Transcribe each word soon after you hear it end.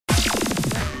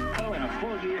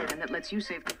and that lets you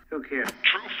save. Who cares?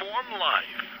 True Form Life.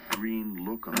 Green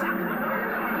look on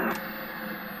it.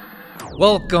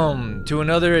 Welcome to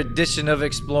another edition of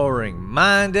Exploring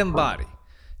Mind and Body.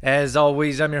 As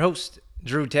always, I'm your host,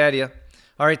 Drew Tadia.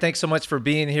 All right, thanks so much for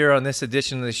being here on this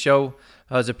edition of the show.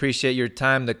 I always appreciate your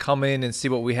time to come in and see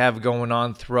what we have going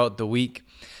on throughout the week.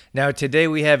 Now, today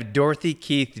we have Dorothy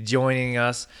Keith joining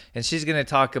us, and she's going to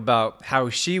talk about how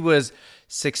she was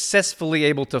successfully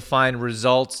able to find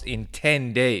results in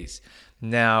 10 days.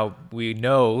 Now, we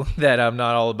know that I'm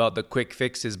not all about the quick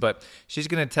fixes, but she's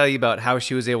going to tell you about how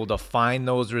she was able to find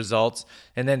those results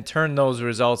and then turn those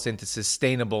results into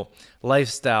sustainable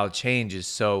lifestyle changes.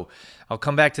 So I'll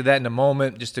come back to that in a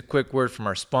moment. Just a quick word from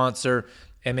our sponsor,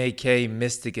 MAK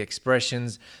Mystic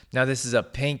Expressions. Now, this is a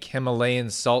pink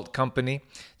Himalayan salt company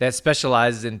that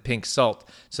specializes in pink salt.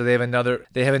 So they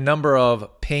have a number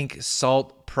of pink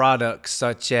salt products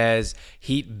such as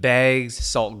heat bags,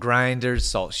 salt grinders,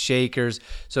 salt shakers.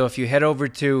 So if you head over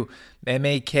to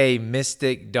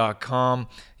makmystic.com,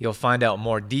 you'll find out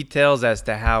more details as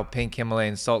to how pink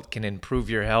Himalayan salt can improve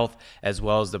your health as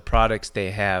well as the products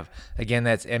they have. Again,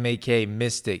 that's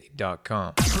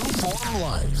makmystic.com.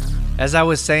 As I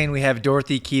was saying, we have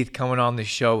Dorothy Keith coming on the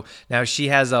show. Now, she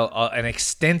has an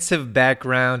extensive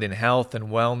background in health and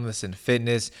wellness and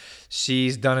fitness.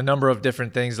 She's done a number of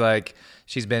different things, like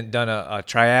she's done a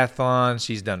triathlon,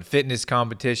 she's done fitness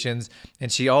competitions,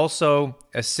 and she also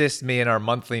assists me in our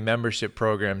monthly membership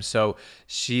program. So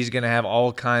she's going to have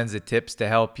all kinds of tips to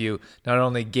help you not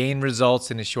only gain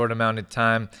results in a short amount of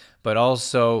time, but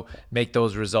also make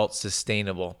those results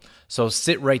sustainable. So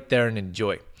sit right there and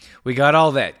enjoy. We got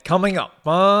all that coming up.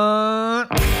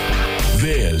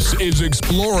 This is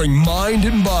Exploring Mind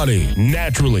and Body.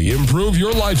 Naturally improve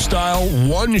your lifestyle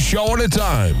one show at a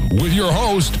time with your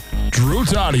host, Drew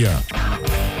Tadia.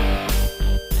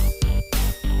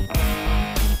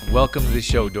 Welcome to the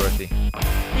show, Dorothy.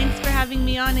 Thanks for having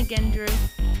me on again, Drew.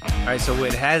 All right, so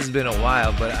it has been a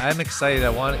while, but I'm excited.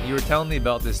 You were telling me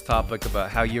about this topic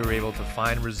about how you were able to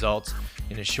find results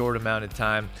in a short amount of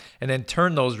time and then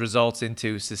turn those results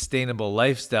into sustainable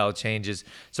lifestyle changes.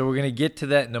 So we're going to get to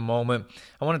that in a moment.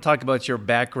 I want to talk about your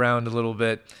background a little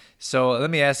bit. So let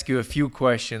me ask you a few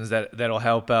questions that'll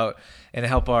help out and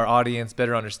help our audience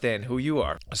better understand who you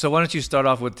are. So why don't you start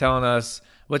off with telling us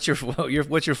what's your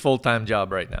full-time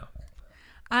job right now?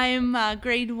 I'm a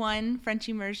grade 1 French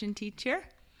immersion teacher.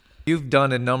 You've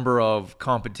done a number of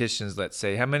competitions, let's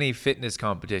say. How many fitness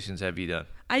competitions have you done?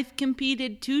 I've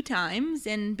competed 2 times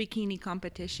in bikini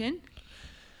competition.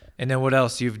 And then what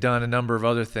else? You've done a number of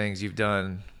other things.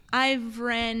 I've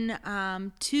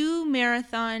ran 2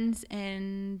 marathons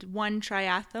and 1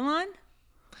 triathlon.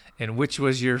 And which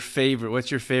was your favorite?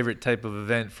 What's your favorite type of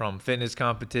event, from fitness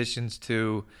competitions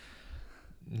to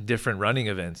different running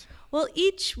events? Well,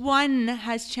 each one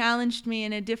has challenged me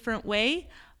in a different way,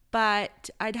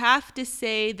 but I'd have to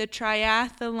say the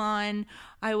triathlon,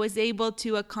 I was able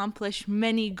to accomplish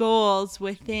many goals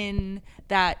within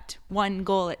that one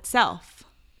goal itself.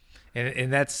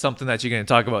 And that's something that you're going to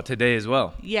talk about today as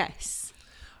well. Yes.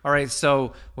 All right,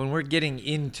 so when we're getting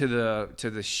into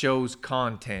the show's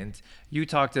content, you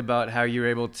talked about how you're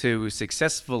able to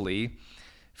successfully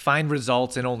find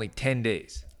results in only 10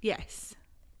 days. Yes.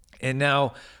 And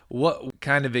now, what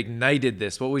kind of ignited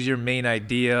this? What was your main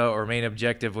idea or main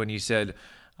objective when you said,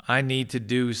 I need to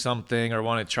do something or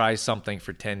want to try something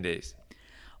for 10 days?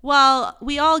 Well,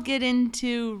 we all get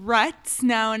into ruts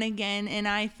now and again, and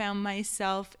I found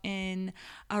myself in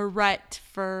a rut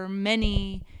for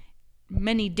many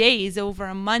days, over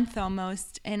a month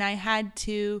almost, and I had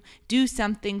to do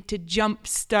something to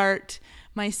jumpstart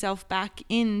myself back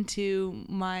into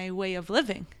my way of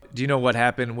living. Do you know what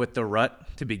happened with the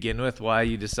rut to begin with? Why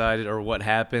you decided, or what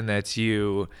happened that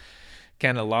you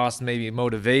kind of lost maybe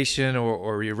motivation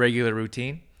or your regular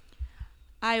routine?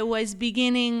 I was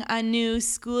beginning a new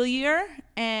school year,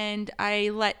 and I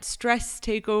let stress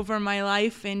take over my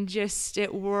life and just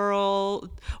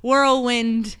whirlwind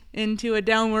into a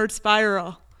downward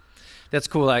spiral. That's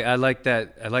cool. I like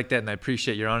that. I like that, and I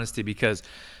appreciate your honesty, because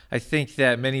I think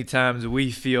that many times we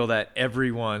feel that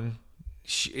everyone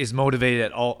is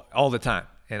motivated all the time.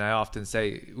 And I often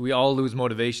say we all lose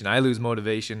motivation. I lose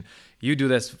motivation. You do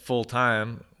this full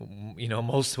time,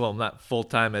 not full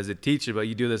time as a teacher, but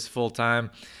you do this full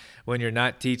time when you're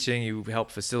not teaching. You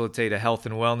help facilitate a health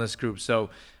and wellness group. So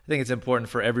I think it's important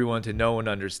for everyone to know and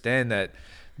understand that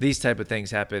these type of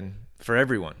things happen for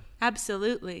everyone.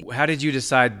 Absolutely. How did you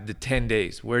decide the 10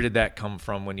 days? Where did that come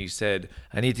from when you said,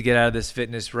 I need to get out of this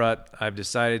fitness rut? I've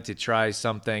decided to try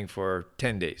something for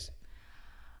 10 days.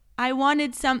 I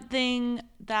wanted something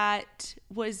that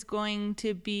was going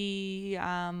to be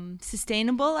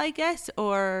sustainable, I guess,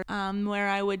 or where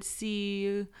I would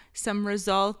see some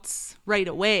results right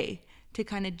away to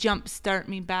kind of jumpstart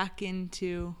me back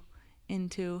into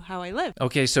how I live.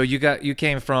 Okay, so you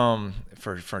came from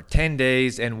for 10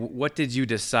 days, and what did you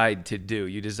decide to do?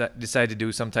 You decide to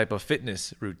do some type of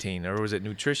fitness routine, or was it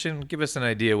nutrition? Give us an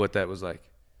idea what that was like.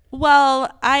 Well,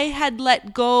 I had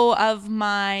let go of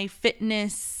my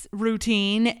fitness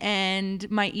routine,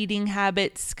 and my eating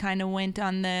habits kind of went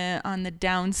on the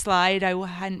downslide. I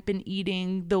hadn't been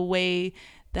eating the way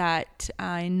that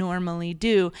I normally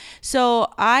do. So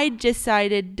I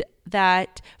decided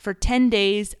that for 10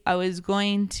 days I was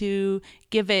going to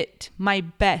give it my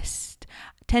best.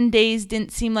 10 days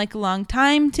didn't seem like a long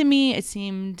time to me. It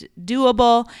seemed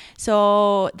doable.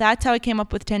 So that's how I came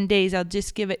up with 10 days. I'll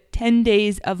just give it 10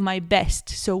 days of my best.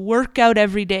 So work out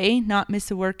every day, not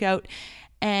miss a workout,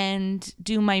 and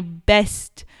do my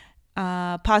best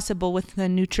possible with the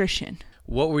nutrition.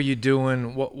 What were you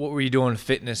doing? What were you doing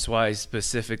fitness-wise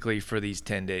specifically for these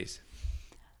 10 days?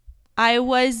 I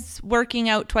was working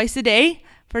out twice a day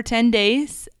for 10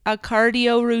 days, a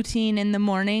cardio routine in the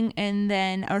morning, and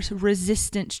then a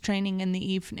resistance training in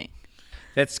the evening.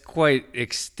 That's quite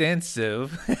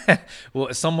extensive.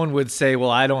 Well, someone would say, well,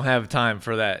 I don't have time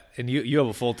for that. And you have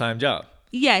a full-time job.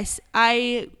 Yes,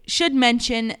 I should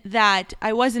mention that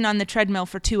I wasn't on the treadmill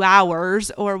for 2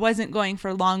 hours or wasn't going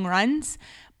for long runs.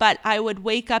 But I would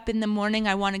wake up in the morning.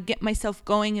 I want to get myself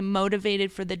going and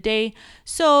motivated for the day.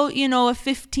 So, a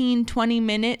 15, 20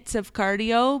 minutes of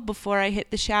cardio before I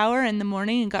hit the shower in the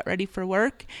morning and got ready for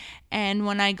work. And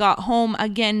when I got home,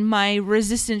 again, my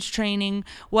resistance training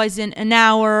wasn't an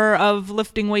hour of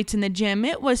lifting weights in the gym.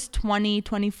 It was 20,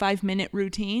 25-minute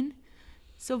routine.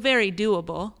 So very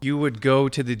doable. You would go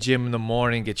to the gym in the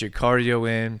morning, get your cardio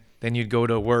in, then you'd go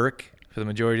to work for the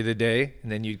majority of the day,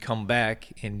 and then you'd come back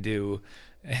and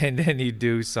then you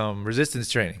do some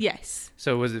resistance training. Yes.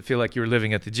 So does it feel like you were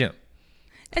living at the gym?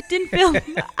 It didn't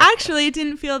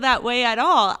feel that way at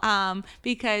all,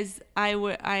 because I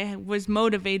was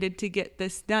motivated to get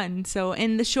this done. So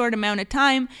in the short amount of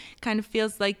time, kind of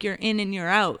feels like you're in and you're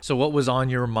out. So what was on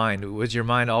your mind? Was your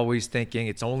mind always thinking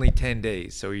it's only 10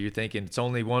 days? So you're thinking it's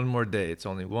only one more day. It's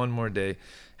only one more day.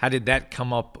 How did that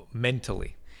come up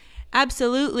mentally?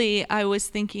 Absolutely, I was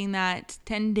thinking that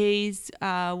 10 days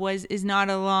is not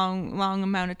a long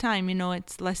amount of time.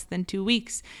 It's less than 2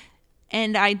 weeks.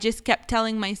 And I just kept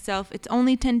telling myself, it's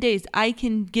only 10 days. I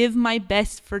can give my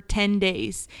best for 10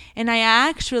 days. And I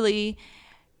actually,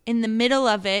 in the middle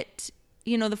of it,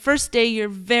 the first day you're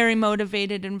very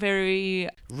motivated and very...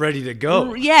 ready to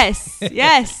go. Yes,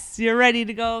 you're ready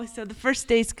to go. So the first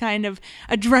day's kind of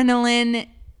adrenaline.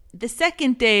 The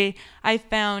second day, I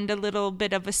found a little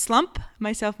bit of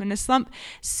myself in a slump.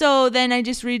 So then I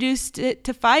just reduced it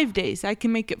to 5 days. I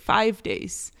can make it 5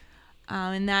 days.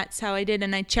 And that's how I did.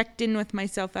 And I checked in with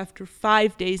myself after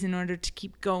 5 days in order to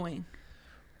keep going.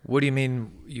 What do you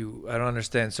mean? I don't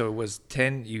understand. So it was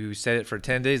 10, you set it for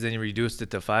 10 days, then you reduced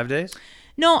it to 5 days?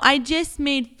 No, I just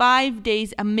made 5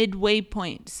 days a midway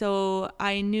point. So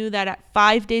I knew that at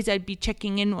 5 days I'd be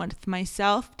checking in with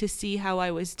myself to see how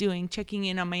I was doing, checking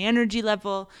in on my energy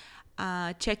level,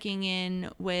 checking in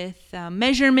with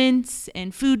measurements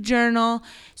and food journal.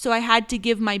 So I had to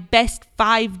give my best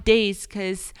 5 days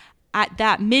because at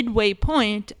that midway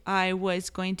point, I was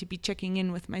going to be checking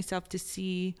in with myself to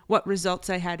see what results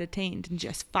I had attained in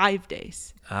just 5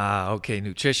 days. Okay.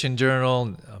 Nutrition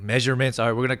journal, measurements. All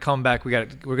right, we're going to come back. We're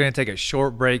going to take a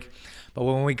short break. But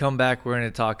when we come back, we're going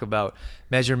to talk about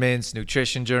measurements,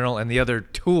 nutrition journal, and the other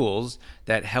tools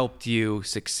that helped you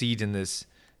succeed in these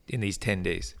 10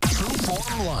 days. True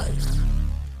Form Life.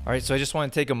 All right, so I just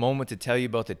want to take a moment to tell you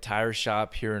about the tire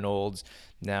shop here in Olds.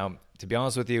 Now, to be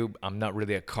honest with you, I'm not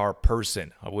really a car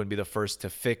person. I wouldn't be the first to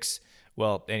fix,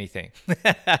 anything.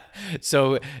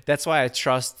 So that's why I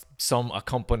trust a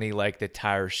company like the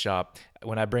tire shop.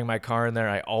 When I bring my car in there,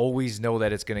 I always know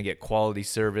that it's going to get quality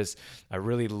service. I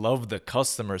really love the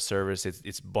customer service.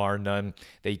 It's bar none.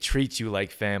 They treat you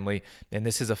like family. And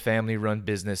this is a family-run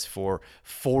business for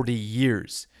 40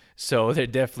 years. So they're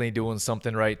definitely doing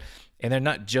something right. And they're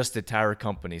not just a tire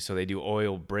company. So they do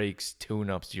oil, brakes,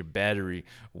 tune-ups, your battery,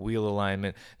 wheel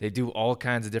alignment. They do all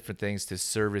kinds of different things to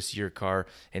service your car.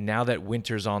 And now that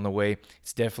winter's on the way,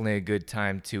 it's definitely a good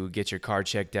time to get your car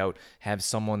checked out, have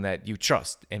someone that you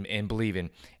trust and believe in,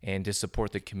 and to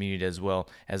support the community as well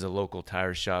as a local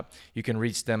tire shop. You can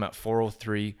reach them at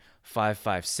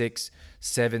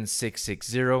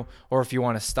 403-556-7660, or if you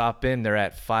want to stop in, they're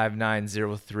at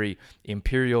 5903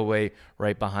 Imperial Way,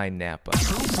 right behind Napa.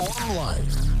 True Form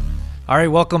Life. All right,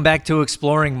 welcome back to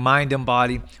Exploring Mind and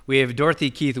Body. We have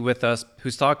Dorothy Keith with us,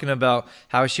 who's talking about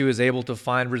how she was able to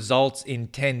find results in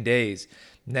 10 days.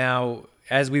 Now,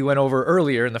 as we went over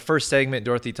earlier in the first segment,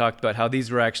 Dorothy talked about how these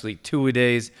were actually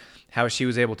 2-a-days, how she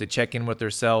was able to check in with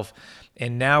herself.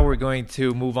 And now we're going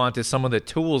to move on to some of the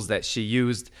tools that she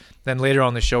used. Then later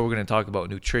on the show, we're going to talk about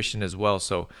nutrition as well.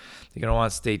 So you're going to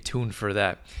want to stay tuned for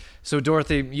that. So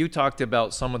Dorothy, you talked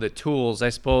about some of the tools. I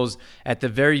suppose at the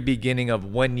very beginning of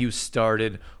when you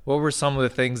started, what were some of the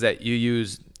things that you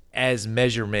used as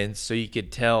measurements so you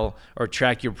could tell or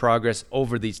track your progress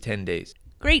over these 10 days?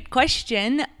 Great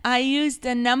question. I used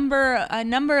a number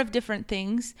of different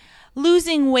things.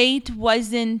 Losing weight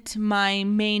wasn't my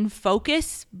main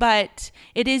focus, but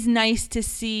it is nice to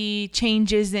see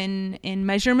changes in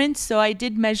measurements. So I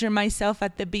did measure myself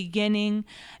at the beginning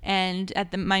and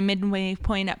at my midway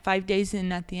point at 5 days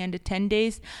and at the end of 10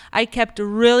 days. I kept a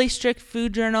really strict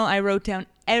food journal. I wrote down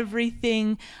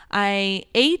everything I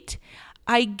ate.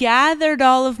 I gathered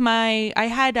I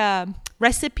had a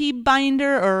recipe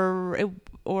binder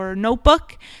or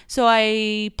notebook. So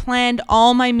I planned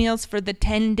all my meals for the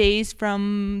 10 days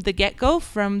from the get-go,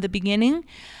 from the beginning.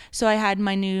 So I had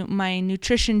my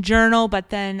nutrition journal, but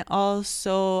then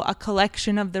also a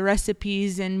collection of the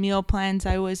recipes and meal plans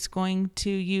I was going to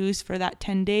use for that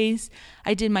 10 days.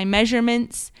 I did my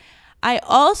measurements. I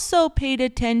also paid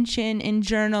attention and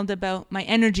journaled about my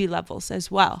energy levels as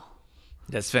well.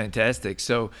 That's fantastic.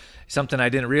 So something I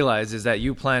didn't realize is that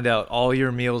you planned out all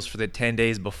your meals for the 10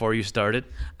 days before you started?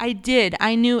 I did.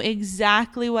 I knew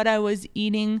exactly what I was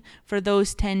eating for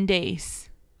those 10 days.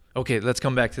 Okay, let's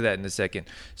come back to that in a second.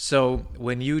 So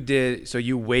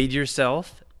you weighed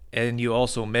yourself and you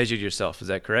also measured yourself. Is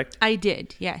that correct? I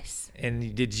did, yes.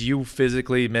 And did you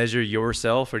physically measure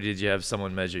yourself or did you have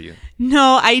someone measure you?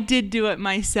 No, I did do it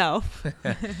myself.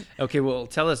 Okay, well,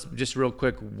 tell us just real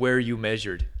quick where you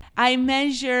measured. I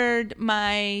measured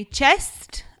my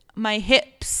chest, my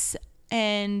hips,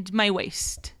 and my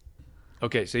waist.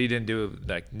 Okay, so you didn't do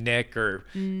like neck or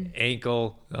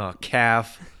ankle,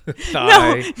 calf,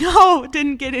 thigh? No,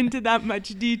 didn't get into that much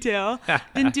detail.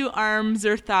 Didn't do arms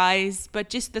or thighs, but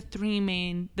just the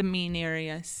main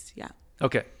areas, yeah.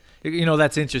 Okay. You know,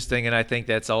 that's interesting, and I think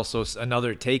that's also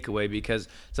another takeaway because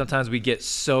sometimes we get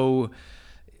so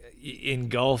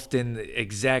engulfed in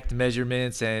exact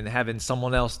measurements and having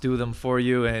someone else do them for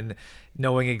you and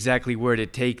knowing exactly where to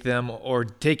take them, or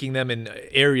taking them in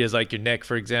areas like your neck,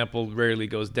 for example, rarely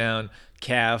goes down,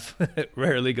 calf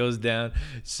rarely goes down.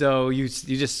 So you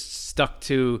just stuck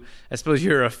to, I suppose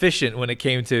you're efficient when it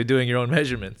came to doing your own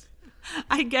measurements.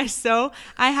 I guess so.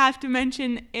 I have to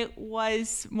mention it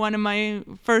was one of my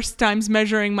first times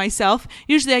measuring myself.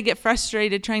 Usually I get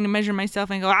frustrated trying to measure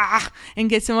myself and go, and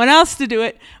get someone else to do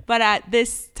it. But at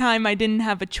this time I didn't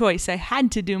have a choice. I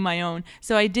had to do my own.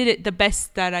 So I did it the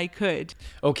best that I could.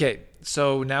 Okay,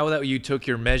 so now that you took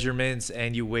your measurements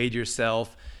and you weighed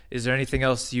yourself, is there anything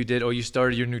else you did? Oh, you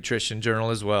started your nutrition journal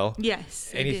as well.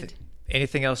 Yes, I did.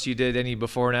 Anything else you did? Any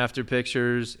before and after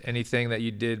pictures? Anything that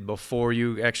you did before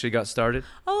you actually got started?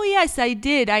 Oh, yes, I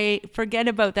did. I forget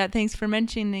about that. Thanks for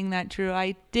mentioning that, Drew.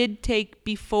 I did take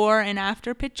before and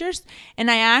after pictures, and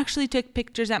I actually took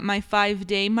pictures at my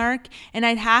 5-day mark, and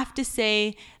I'd have to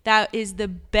say that is the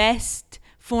best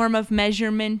form of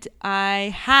measurement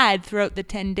I had throughout the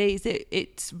 10 days.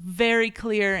 It's very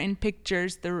clear in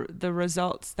pictures, the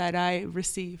results that I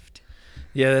received.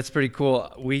 Yeah, that's pretty cool.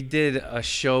 We did a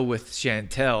show with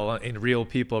Chantel in Real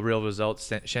People, Real Results.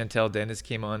 Chantel Dennis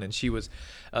came on, and she was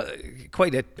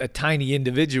quite a tiny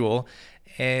individual,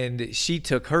 and she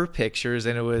took her pictures,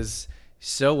 and it was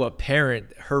so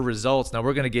apparent, her results. Now,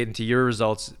 we're going to get into your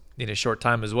results in a short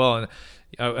time as well,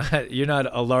 and you're not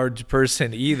a large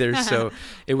person either, so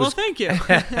it was. Well, thank you.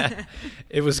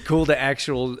 It was cool to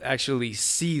actually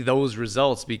see those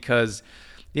results because,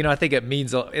 you know, I think it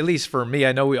means, at least for me,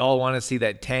 I know we all want to see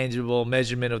that tangible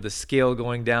measurement of the scale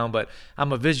going down, but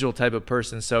I'm a visual type of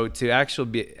person, so to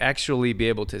actually be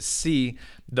able to see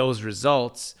those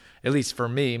results, at least for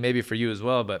me, maybe for you as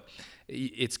well, but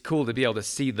it's cool to be able to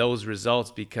see those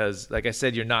results because, like I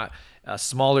said, you're not a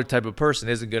smaller type of person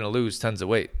isn't going to lose tons of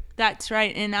weight. That's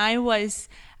right, and I was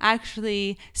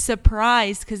actually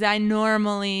surprised because I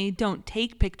normally don't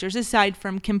take pictures. Aside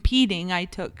from competing, I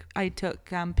took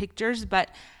pictures, but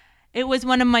it was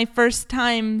one of my first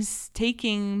times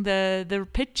taking the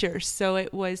pictures, so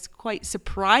it was quite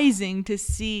surprising to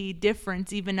see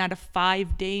difference even at a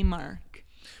 5-day mark.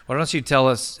 Why don't you tell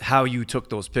us how you took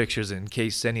those pictures in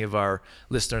case any of our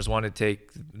listeners want to take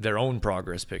their own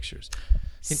progress pictures?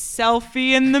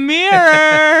 Selfie in the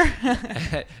mirror.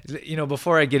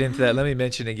 Before I get into that, let me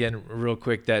mention again real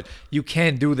quick that you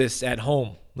can do this at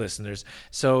home, listeners.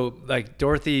 So like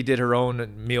Dorothy did her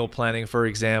own meal planning, for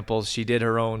example. She did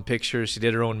her own pictures. She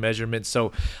did her own measurements.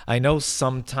 So I know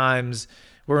sometimes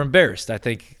we're embarrassed. I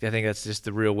think that's just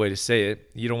the real way to say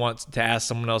it. You don't want to ask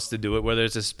someone else to do it, whether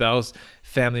it's a spouse,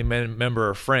 family member,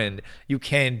 or friend. You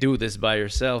can do this by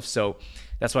yourself. So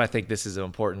that's why I think this is an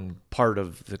important part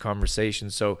of the conversation.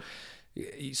 So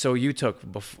you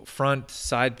took front,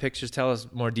 side pictures. Tell us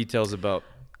more details about.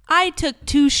 I took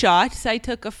 2 shots. I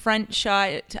took a front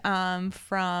shot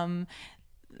from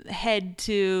head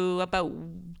to about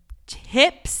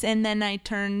hips, and then I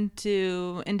turned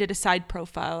and did a side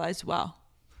profile as well.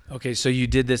 Okay, so you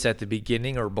did this at the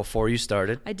beginning or before you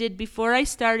started? I did before I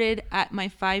started at my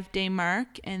 5-day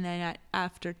mark, and then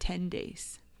after 10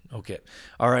 days. Okay.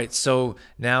 All right. So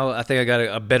now I think I got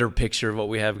a better picture of what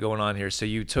we have going on here. So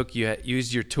you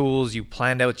used your tools, you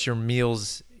planned out your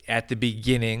meals at the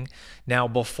beginning. Now,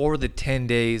 before the 10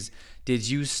 days, did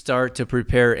you start to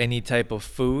prepare any type of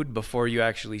food before you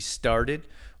actually started?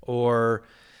 Or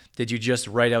did you just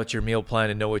write out your meal plan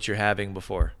and know what you're having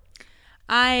before?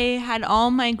 I had all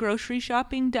my grocery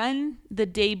shopping done the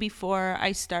day before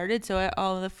I started, so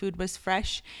all of the food was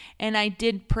fresh. And I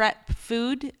did prep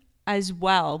food as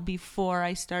well before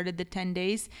I started the 10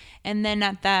 days. And then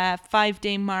at the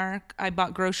 5-day mark, I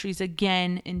bought groceries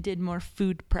again and did more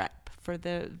food prep for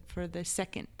the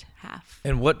second half.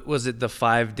 And what was it, the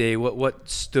 5-day? What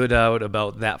stood out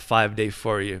about that 5-day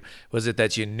for you? Was it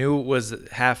that you knew it was the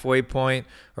halfway point,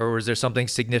 or was there something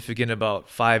significant about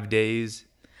 5 days?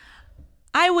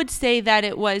 I would say that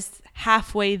it was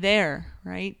halfway there,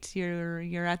 right?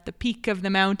 You're at the peak of the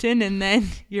mountain, and then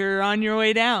you're on your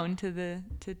way down to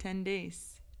 10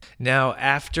 days. Now,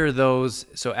 after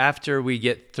we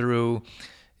get through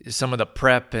some of the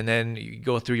prep and then you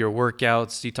go through your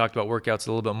workouts, you talked about workouts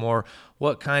a little bit more.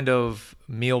 What kind of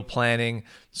meal planning?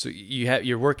 So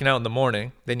you're working out in the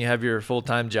morning, then you have your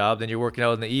full-time job, then you're working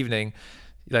out in the evening.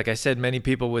 Like I said, many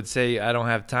people would say, I don't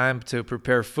have time to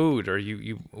prepare food. Or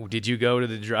did you go to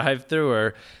the drive-thru,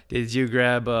 or did you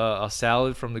grab a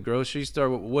salad from the grocery store?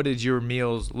 What did your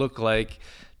meals look like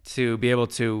to be able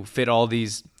to fit all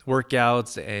these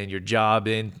workouts and your job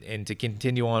in and to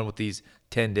continue on with these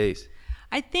 10 days?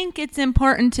 I think it's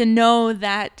important to know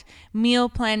that meal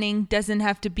planning doesn't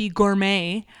have to be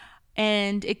gourmet,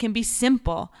 and it can be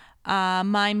simple.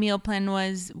 My meal plan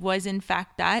was in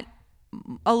fact that.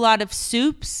 A lot of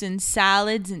soups and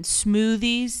salads and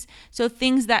smoothies. So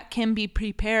things that can be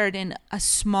prepared in a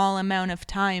small amount of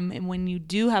time, and when you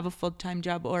do have a full-time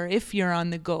job or if you're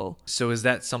on the go. So is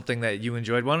that something that you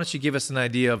enjoyed? Why don't you give us an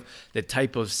idea of the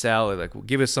type of salad? Like,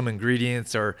 give us some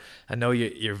ingredients, or I know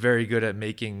you're very good at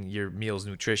making your meals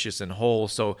nutritious and whole.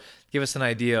 So give us an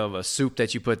idea of a soup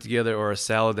that you put together or a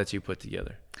salad that you put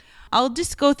together. I'll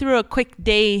just go through a quick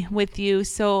day with you.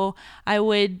 So I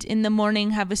would, in the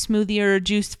morning, have a smoothie or a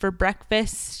juice for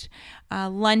breakfast.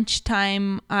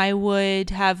 Lunchtime, I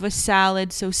would have a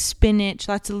salad, so spinach,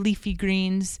 lots of leafy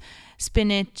greens,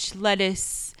 spinach,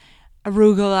 lettuce,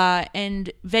 arugula,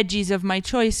 and veggies of my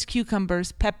choice,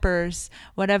 cucumbers, peppers,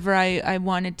 whatever I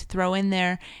wanted to throw in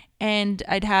there. And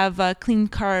I'd have clean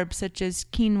carbs such as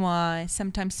quinoa,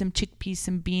 sometimes some chickpeas,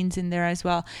 some beans in there as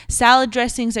well. Salad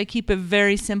dressings, I keep it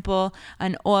very simple.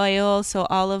 An oil, so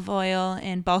olive oil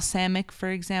and balsamic,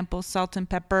 for example, salt and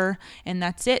pepper, and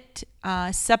that's it.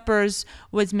 Suppers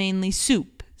was mainly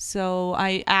soup. So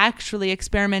I actually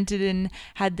experimented and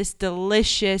had this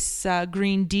delicious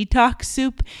green detox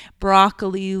soup,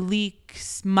 broccoli,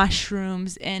 leeks,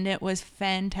 mushrooms, and it was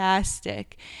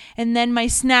fantastic. And then my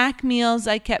snack meals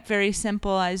I kept very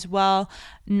simple as well.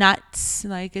 Nuts,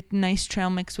 like a nice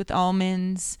trail mix with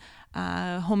almonds,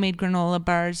 homemade granola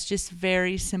bars, just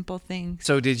very simple things.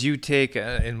 So did you take,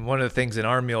 and one of the things in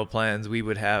our meal plans, we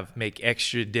would make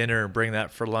extra dinner and bring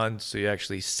that for lunch, so you're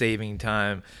actually saving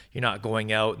time. You're not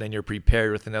going out, then you're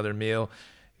prepared with another meal.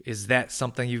 Is that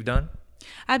something you've done?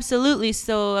 Absolutely.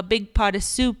 So a big pot of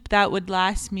soup, that would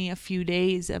last me a few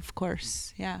days, of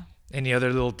course. Yeah. Any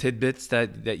other little tidbits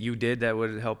that you did that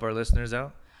would help our listeners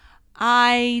out?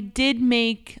 I did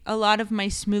make a lot of my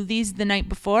smoothies the night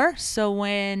before, so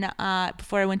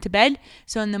before I went to bed.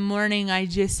 So in the morning, I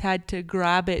just had to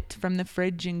grab it from the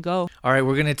fridge and go. All right,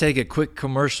 we're going to take a quick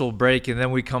commercial break, and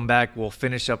then we come back. We'll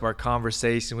finish up our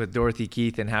conversation with Dorothy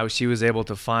Keith and how she was able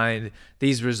to find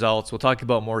these results. We'll talk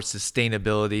about more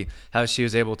sustainability, how she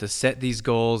was able to set these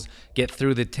goals, get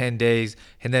through the 10 days,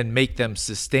 and then make them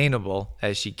sustainable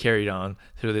as she carried on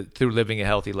through living a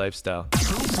healthy lifestyle.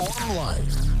 True Form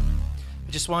Life.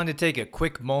 Just wanted to take a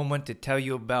quick moment to tell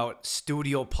you about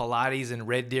Studio Pilates in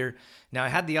Red Deer. Now, I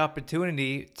had the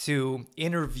opportunity to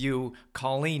interview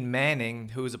Colleen Manning,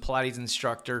 who is a Pilates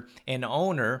instructor and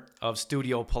owner of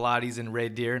Studio Pilates in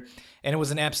Red Deer, and it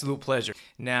was an absolute pleasure.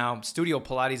 Now, Studio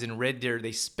Pilates in Red Deer,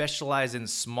 they specialize in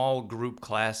small group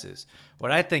classes.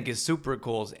 What I think is super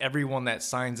cool is everyone that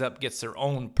signs up gets their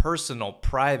own personal,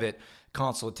 private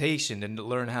consultation and to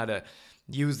learn how to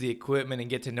use the equipment and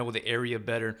get to know the area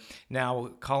better.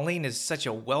 Now, Colleen is such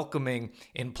a welcoming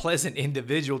and pleasant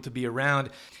individual to be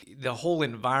around. The whole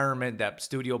environment that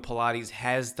Studio Pilates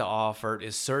has to offer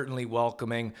is certainly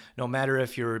welcoming. No matter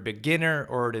if you're a beginner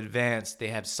or an advanced, they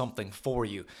have something for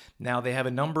you. Now, they have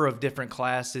a number of different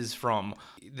classes from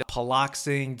the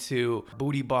piloxing to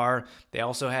booty bar. They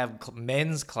also have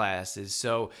men's classes.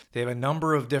 So they have a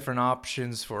number of different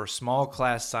options for small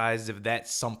class size if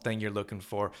that's something you're looking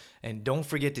for. And don't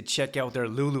forget to check out their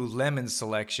Lululemon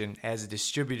selection as a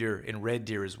distributor in Red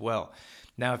Deer as well.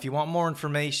 Now, if you want more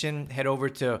information, head over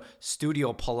to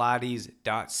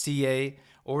studiopilates.ca,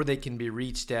 or they can be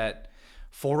reached at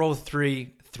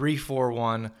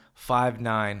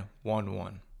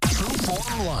 403-341-5911.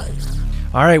 True Life.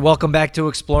 All right, welcome back to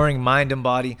Exploring Mind and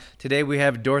Body. Today we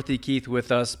have Dorothy Keith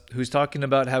with us, who's talking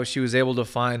about how she was able to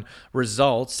find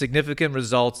results, significant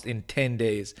results in 10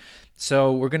 days.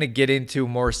 So we're going to get into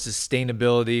more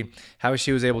sustainability, how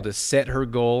she was able to set her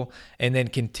goal and then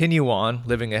continue on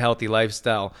living a healthy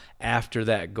lifestyle after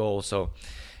that goal. So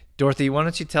Dorothy, why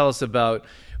don't you tell us about,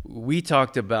 we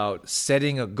talked about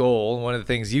setting a goal. One of the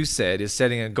things you said is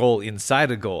setting a goal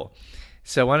inside a goal.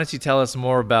 So why don't you tell us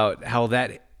more about how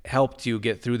that helped you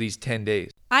get through these 10 days?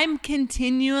 I'm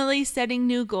continually setting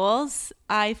new goals.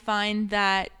 I find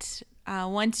that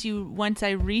once I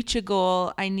reach a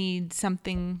goal, I need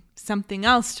something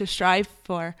else to strive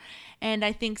for. And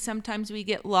I think sometimes we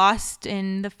get lost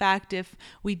in the fact if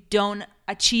we don't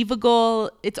achieve a goal,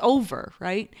 it's over,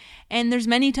 right? And there's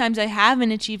many times I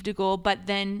haven't achieved a goal, but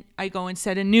then I go and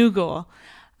set a new goal.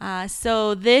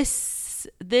 So this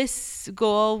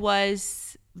goal was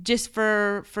just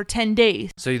for 10 days.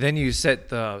 So then you set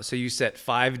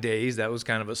 5 days. That was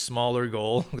kind of a smaller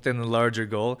goal within the larger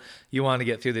goal. You want to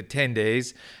get through the 10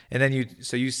 days. And then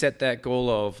you set that goal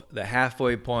of the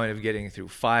halfway point of getting through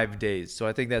 5 days. So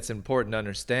I think that's important to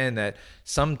understand that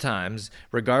sometimes,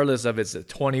 regardless of it's a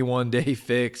 21-day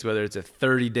fix, whether it's a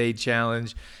 30-day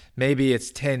challenge, maybe it's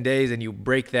 10 days and you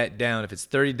break that down. If it's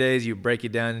 30 days, you break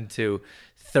it down into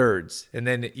thirds. And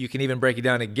then you can even break it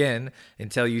down again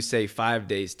until you say 5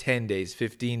 days, 10 days,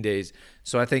 15 days.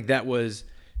 So I think that was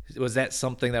that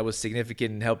something that was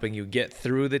significant in helping you get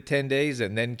through the 10 days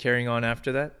and then carrying on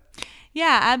after that?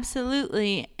 Yeah,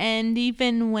 absolutely. And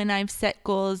even when I've set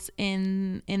goals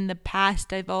in the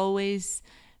past, I've always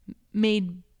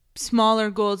made smaller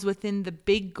goals within the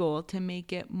big goal to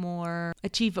make it more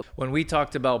achievable. When we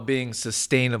talked about being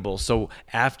sustainable, so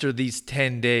after these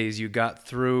 10 days you got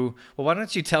through, well, why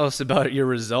don't you tell us about your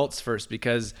results first,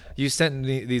 because you sent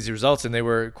these results and they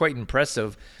were quite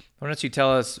impressive. Why don't you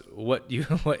tell us what you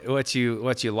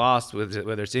lost,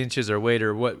 whether it's inches or weight,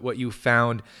 or what you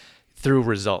found through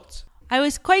results? I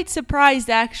was quite surprised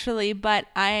actually, but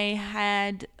I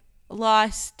had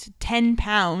lost 10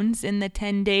 pounds in the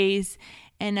 10 days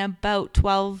and about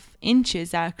 12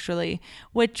 inches actually,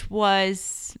 which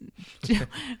was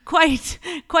quite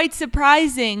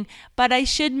surprising. But I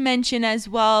should mention as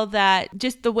well that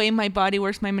just the way my body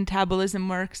works, my metabolism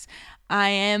works, I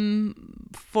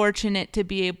am fortunate to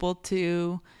be able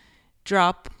to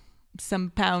drop some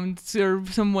pounds or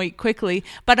some weight quickly.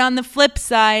 But on the flip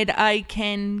side, I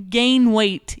can gain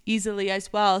weight easily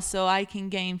as well. So I can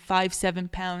gain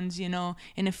 5-7 pounds, in a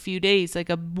few days, like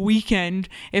a weekend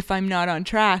if I'm not on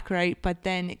track, right? But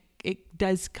then it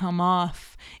does come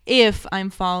off if I'm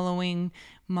following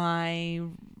my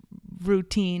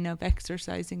routine of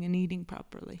exercising and eating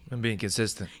properly. And being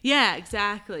consistent. Yeah,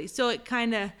 exactly. So it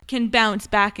kind of can bounce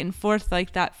back and forth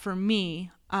like that for me.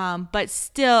 But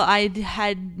still, I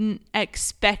hadn't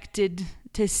expected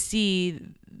to see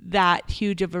that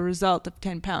huge of a result of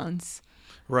 10 pounds.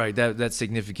 Right, that's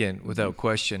significant without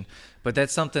question. But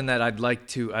that's something that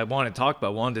wanted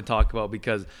to talk about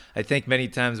because I think many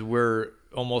times we're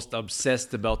almost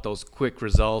obsessed about those quick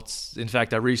results. In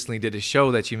fact, I recently did a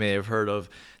show that you may have heard of,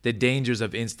 the dangers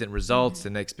of instant results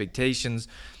and expectations.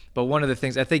 But one of the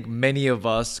things, I think many of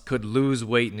us could lose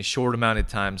weight in a short amount of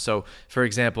time. So, for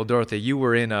example, Dorothy, you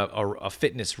were in a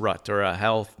fitness rut or a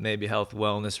health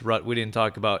wellness rut. We didn't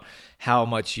talk about how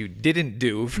much you didn't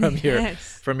do from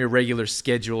your regular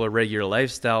schedule or regular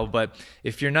lifestyle. But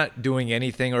if you're not doing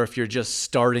anything, or if you're just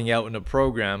starting out in a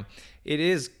program, it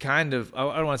is kind of,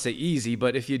 I don't want to say easy,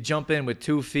 but if you jump in with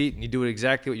 2 feet and you do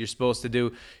exactly what you're supposed to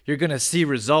do, you're going to see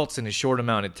results in a short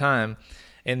amount of time.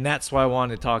 And that's why I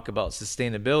wanted to talk about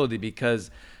sustainability, because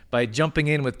by jumping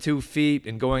in with 2 feet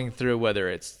and going through, whether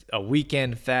it's a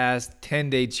weekend fast,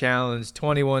 10-day challenge,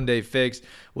 21-day fix,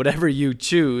 whatever you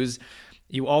choose,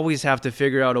 you always have to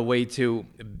figure out a way to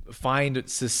find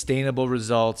sustainable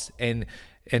results and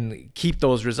keep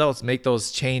those results, make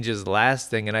those changes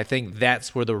lasting. And I think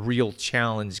that's where the real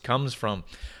challenge comes from.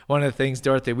 One of the things,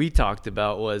 Dorothy, we talked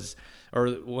about was, or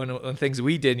one of the things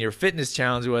we did in your fitness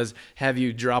challenge was have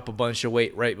you drop a bunch of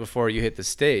weight right before you hit the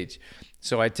stage.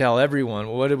 So I tell everyone,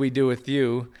 well, what did we do with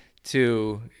you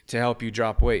to help you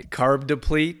drop weight? Carb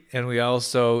deplete, and we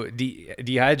also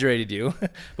dehydrated you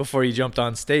before you jumped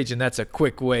on stage. And that's a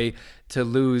quick way to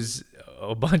lose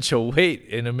a bunch of weight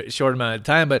in a short amount of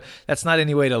time, but that's not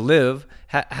any way to live.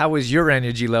 How was your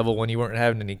energy level when you weren't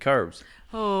having any carbs?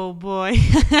 Oh boy,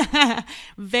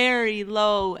 very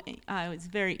low. I was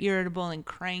very irritable and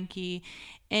cranky.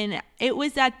 And it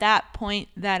was at that point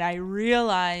that I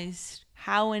realized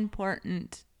how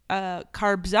important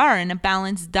carbs are and a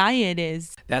balanced diet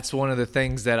is. That's one of the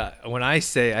things that when I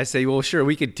say, well, sure,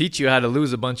 we could teach you how to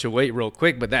lose a bunch of weight real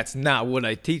quick, but that's not what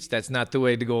I teach. That's not the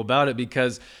way to go about it,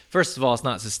 because first of all, it's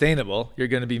not sustainable. You're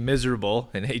going to be miserable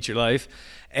and hate your life,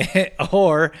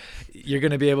 or you're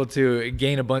going to be able to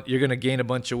gain a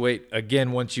bunch of weight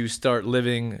again once you start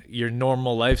living your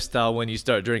normal lifestyle, when you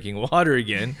start drinking water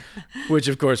again, which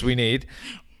of course we need.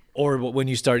 Or when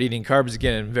you start eating carbs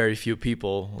again, and very few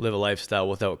people live a lifestyle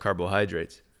without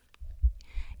carbohydrates.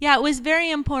 Yeah, it was very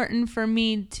important for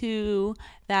me too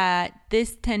that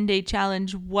this 10-day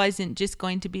challenge wasn't just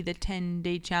going to be the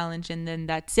 10-day challenge and then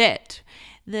that's it.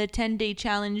 The 10-day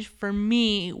challenge for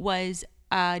me was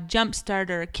a jumpstart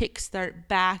or a kickstart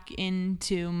back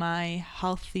into my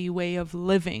healthy way of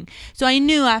living. So I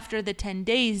knew after the 10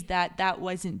 days that that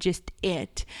wasn't just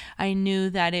it. I knew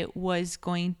that it was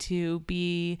going to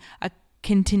be a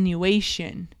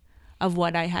continuation of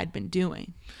what I had been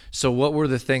doing. So what were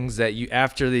the things that you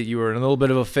were in a little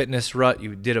bit of a fitness rut,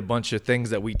 you did a bunch of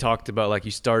things that we talked about, like you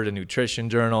started a nutrition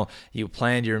journal, you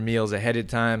planned your meals ahead of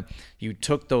time, you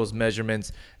took those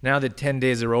measurements. Now that 10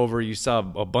 days are over, you saw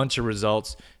a bunch of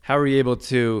results. How were you able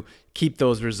to keep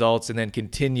those results and then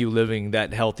continue living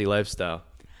that healthy lifestyle?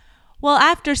 Well,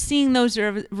 after seeing those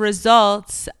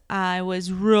results, I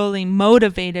was really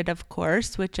motivated, of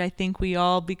course, which I think we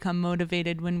all become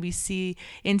motivated when we see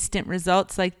instant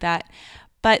results like that.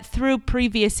 But through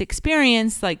previous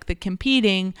experience, like the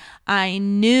competing, I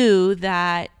knew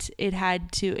that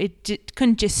it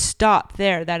couldn't just stop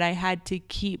there, that I had to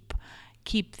keep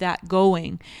that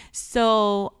going.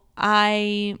 So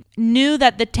I knew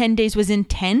that the 10 days was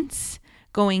intense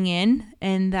going in,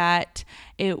 and that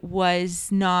it was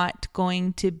not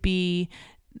going to be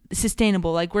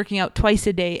sustainable. Like working out twice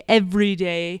a day every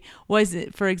day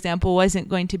wasn't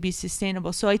going to be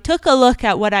sustainable. So I took a look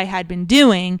at what I had been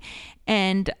doing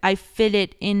and I fit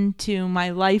it into my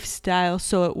lifestyle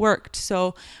so it worked.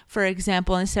 So for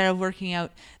example, instead of working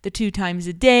out the 2 times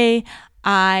a day,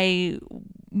 I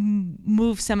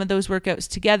move some of those workouts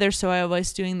together. So I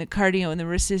was doing the cardio and the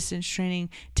resistance training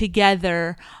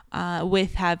together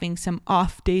with having some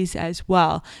off days as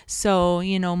well. So,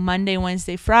 Monday,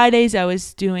 Wednesday, Fridays, I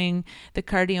was doing the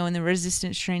cardio and the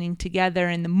resistance training together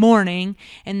in the morning.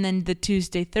 And then the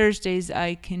Tuesday, Thursdays,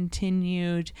 I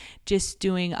continued just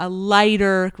doing a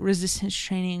lighter resistance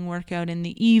training workout in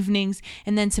the evenings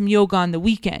and then some yoga on the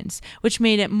weekends, which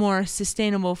made it more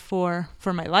sustainable for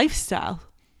my lifestyle.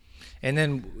 And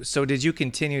then, so did you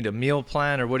continue to meal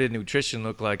plan, or what did nutrition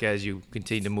look like as you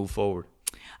continued to move forward?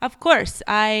 Of course,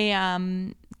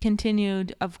 I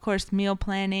continued, meal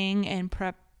planning and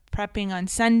prepping on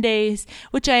Sundays,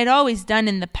 which I had always done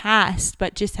in the past,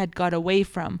 but just had got away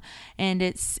from. And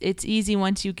it's easy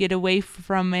once you get away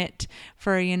from it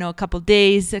for, a couple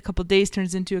days. A couple days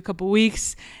turns into a couple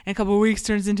weeks, and a couple weeks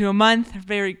turns into a month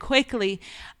very quickly.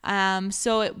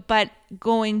 But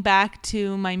going back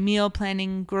to my meal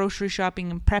planning, grocery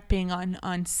shopping, and prepping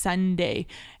on Sunday,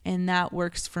 and that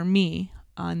works for me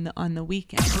on the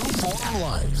weekend.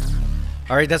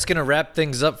 All right, that's going to wrap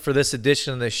things up for this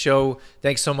edition of the show.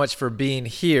 Thanks so much for being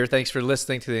here. Thanks for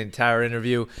listening to the entire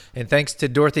interview. And thanks to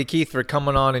Dorothy Keith for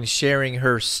coming on and sharing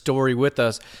her story with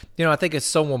us. I think it's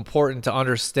so important to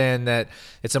understand that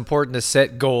it's important to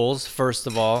set goals, first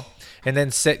of all, and then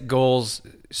set goals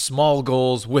small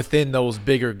goals within those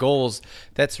bigger goals,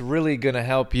 that's really going to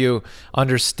help you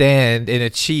understand and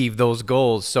achieve those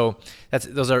goals. So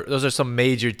those are some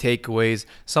major takeaways.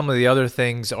 Some of the other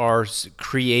things are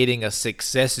creating a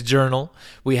success journal.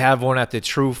 We have one at the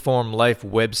True Form Life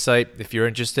website if you're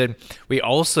interested. We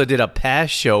also did a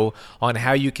past show on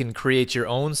how you can create your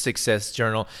own success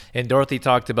journal, and Dorothy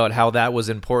talked about how that was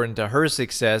important to her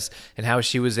success and how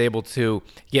she was able to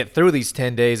get through these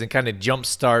 10 days and kind of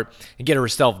jumpstart and get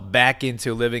herself back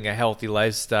into living a healthy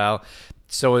lifestyle.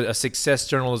 So a success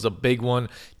journal is a big one.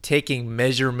 Taking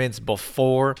measurements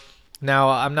before. Now,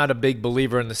 I'm not a big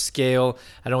believer in the scale.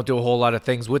 I don't do a whole lot of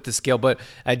things with the scale, but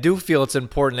I do feel it's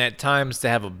important at times to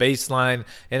have a baseline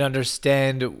and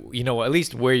understand, at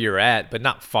least where you're at, but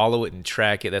not follow it and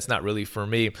track it. That's not really for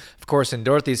me. Of course, in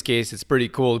Dorothy's case, it's pretty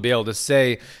cool to be able to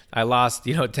say, I lost,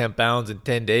 10 pounds in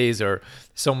 10 days or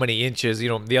so many inches.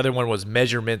 The other one was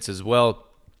measurements as well.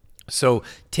 So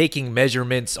taking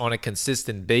measurements on a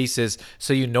consistent basis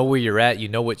so you know where you're at, you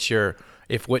know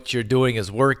if what you're doing is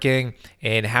working,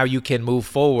 and how you can move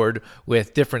forward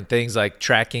with different things like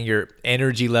tracking your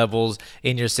energy levels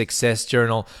in your success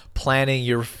journal, planning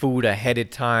your food ahead of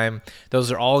time.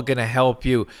 Those are all going to help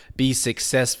you be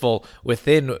successful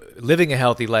within living a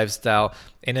healthy lifestyle,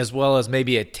 and as well as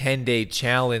maybe a 10-day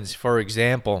challenge, for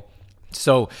example.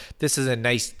 So this is a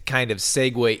nice kind of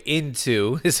segue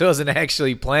into, this wasn't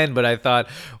actually planned, but I thought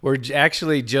we're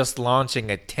actually just launching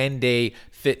a 10-day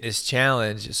fitness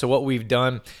challenge. So what we've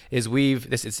done is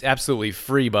this is absolutely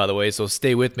free, by the way, so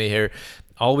stay with me here.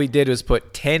 All we did was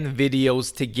put 10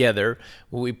 videos together.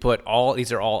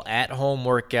 These are all at-home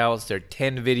workouts. They're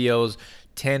 10 videos,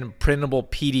 10 printable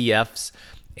PDFs.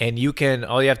 And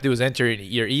all you have to do is enter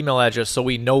your email address so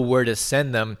we know where to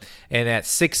send them. And at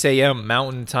 6 a.m.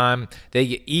 Mountain Time,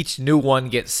 each new one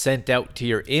gets sent out to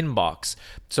your inbox.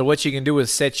 So what you can do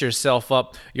is set yourself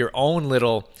up your own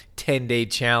little 10-day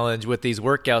challenge with these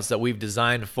workouts that we've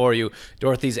designed for you.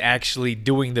 Dorothy's actually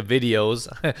doing the videos.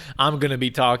 I'm going to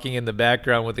be talking in the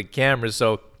background with the camera.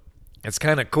 So it's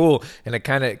kind of cool and a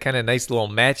kind of nice little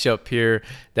matchup here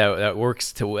that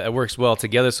works well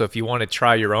together. So if you want to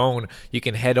try your own, you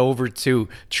can head over to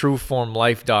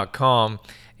trueformlife.com.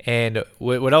 And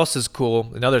what else is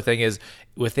cool? Another thing is,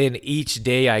 within each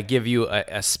day, I give you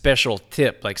a special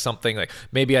tip, like something like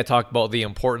maybe I talk about the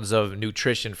importance of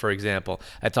nutrition, for example.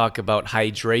 I talk about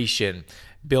hydration,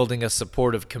 building a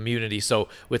supportive community. So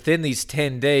within these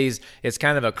 10 days, it's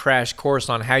kind of a crash course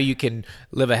on how you can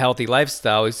live a healthy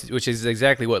lifestyle, which is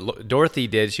exactly what Dorothy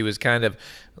did. She was kind of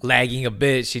lagging a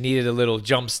bit. She needed a little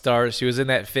jump start. She was in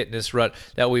that fitness rut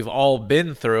that we've all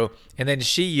been through. And then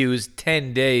she used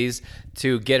 10 days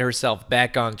to get herself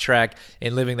back on track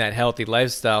in living that healthy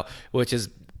lifestyle, which is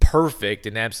perfect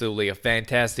and absolutely a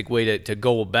fantastic way to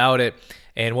go about it.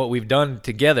 And what we've done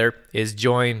together is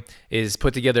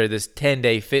put together this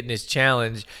 10-day fitness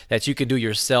challenge that you can do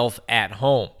yourself at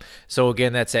home. So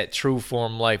again, that's at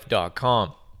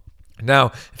trueformlife.com.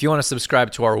 Now, if you want to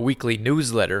subscribe to our weekly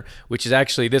newsletter, which is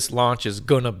actually this launch is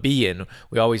going to be in,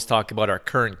 we always talk about our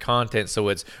current content. So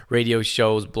it's radio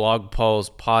shows, blog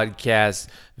posts, podcasts,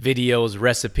 videos,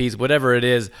 recipes, whatever it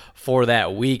is for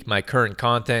that week. My current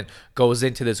content goes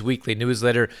into this weekly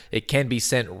newsletter. It can be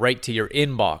sent right to your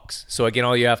inbox. So again,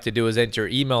 all you have to do is enter your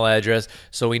email address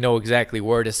so we know exactly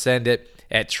where to send it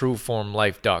at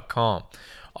trueformlife.com.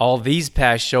 All these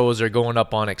past shows are going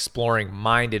up on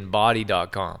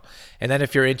exploringmindandbody.com. And then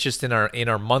if you're interested in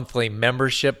our monthly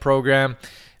membership program,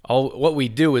 what we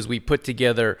do is we put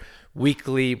together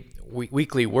weekly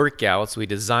workouts. We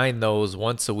design those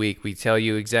once a week. We tell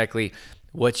you exactly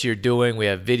what you're doing. We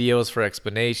have videos for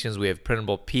explanations. We have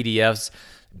printable PDFs.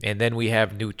 And then we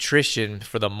have nutrition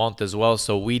for the month as well.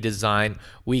 So we design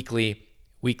weekly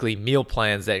meal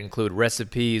plans that include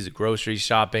recipes, grocery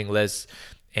shopping lists.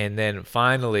 And then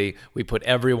finally, we put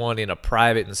everyone in a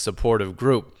private and supportive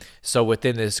group. So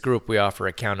within this group, we offer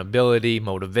accountability,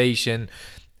 motivation,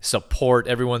 support.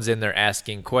 Everyone's in there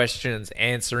asking questions,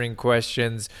 answering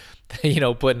questions,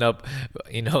 putting up,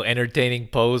 entertaining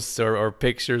posts or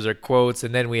pictures or quotes.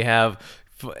 And then we have,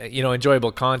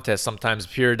 enjoyable contests. Sometimes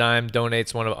Pure Dime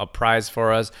donates a prize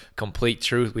for us. Complete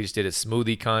Truth. We just did a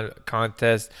smoothie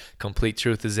contest. Complete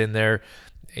Truth is in there,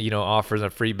 offers a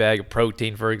free bag of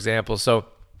protein, for example. So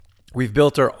We've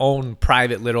built our own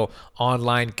private little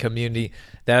online community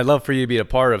that I'd love for you to be a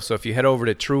part of. So if you head over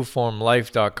to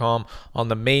trueformlife.com, on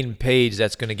the main page,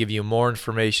 that's going to give you more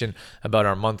information about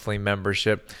our monthly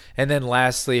membership. And then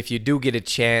lastly, if you do get a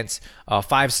chance, a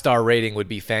 5-star rating would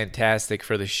be fantastic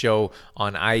for the show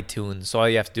on iTunes. So all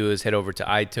you have to do is head over to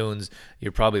iTunes.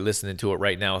 You're probably listening to it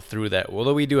right now through that.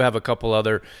 Although we do have a couple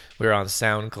other, we're on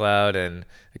SoundCloud and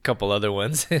a couple other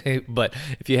ones. But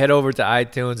if you head over to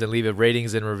iTunes and leave a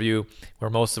ratings and review where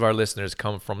most of our listeners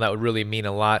come from, that would really mean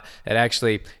a lot. It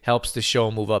actually helps the show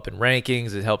move up in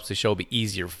rankings. It helps the show be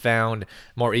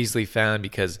more easily found,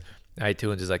 because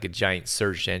iTunes is like a giant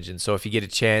search engine. So if you get a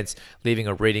chance, leaving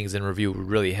a ratings and review would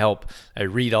really help. I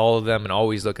read all of them and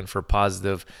always looking for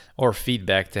positive or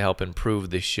feedback to help improve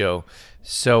the show.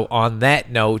 So on that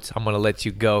note, I'm going to let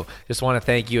you go. Just want to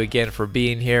thank you again for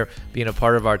being here, being a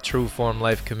part of our True Form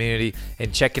Life community,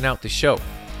 and checking out the show.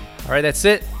 All right, that's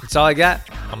it. That's all I got.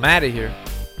 I'm out of here.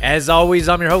 As always,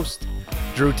 I'm your host,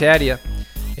 Drew Tadia,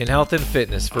 in health and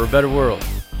fitness for a better world.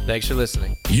 Thanks for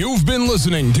listening. You've been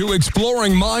listening to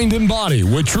Exploring Mind and Body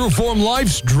with True Form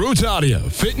Life's Drew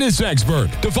Tadia, fitness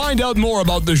expert. To find out more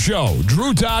about the show,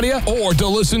 Drew Tadia, or to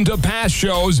listen to past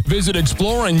shows, visit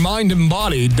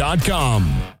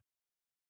exploringmindandbody.com.